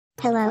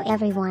Hello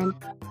everyone.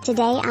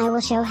 Today I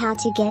will show how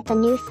to get the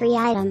new free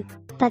item.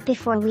 But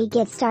before we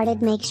get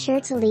started, make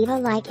sure to leave a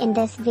like in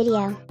this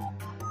video.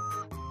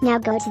 Now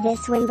go to this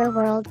Swimber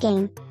World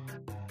game.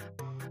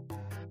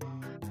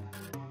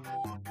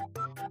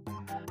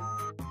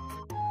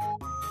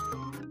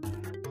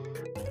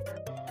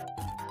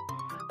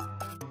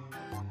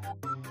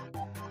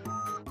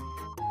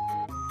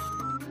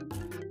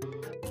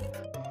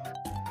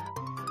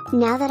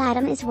 Now that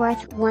item is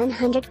worth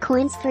 100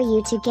 coins for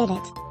you to get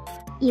it.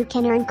 You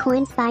can earn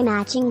coins by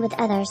matching with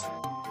others.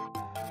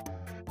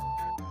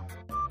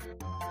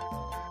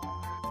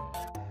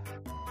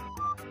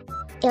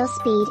 I'll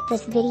speed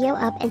this video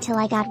up until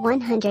I got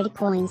 100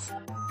 coins.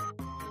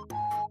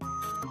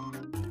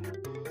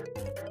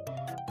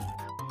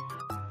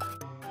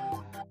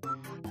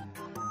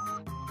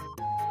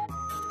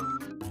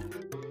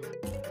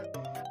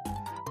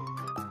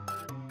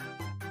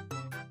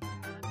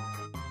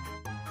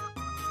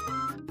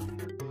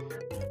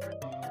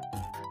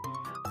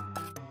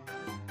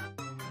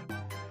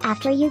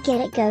 After you get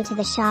it, go to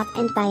the shop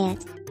and buy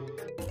it.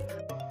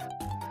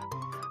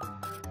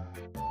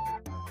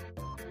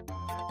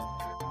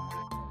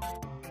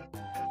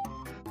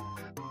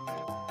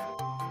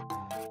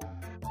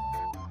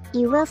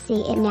 You will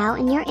see it now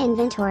in your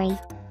inventory.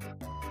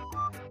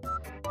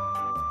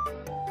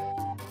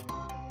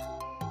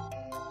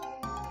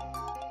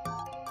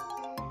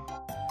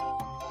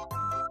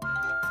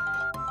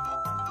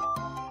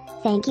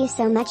 Thank you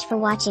so much for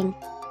watching.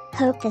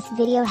 Hope this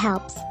video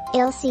helps.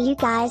 I'll see you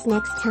guys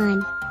next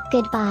time.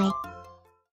 Goodbye.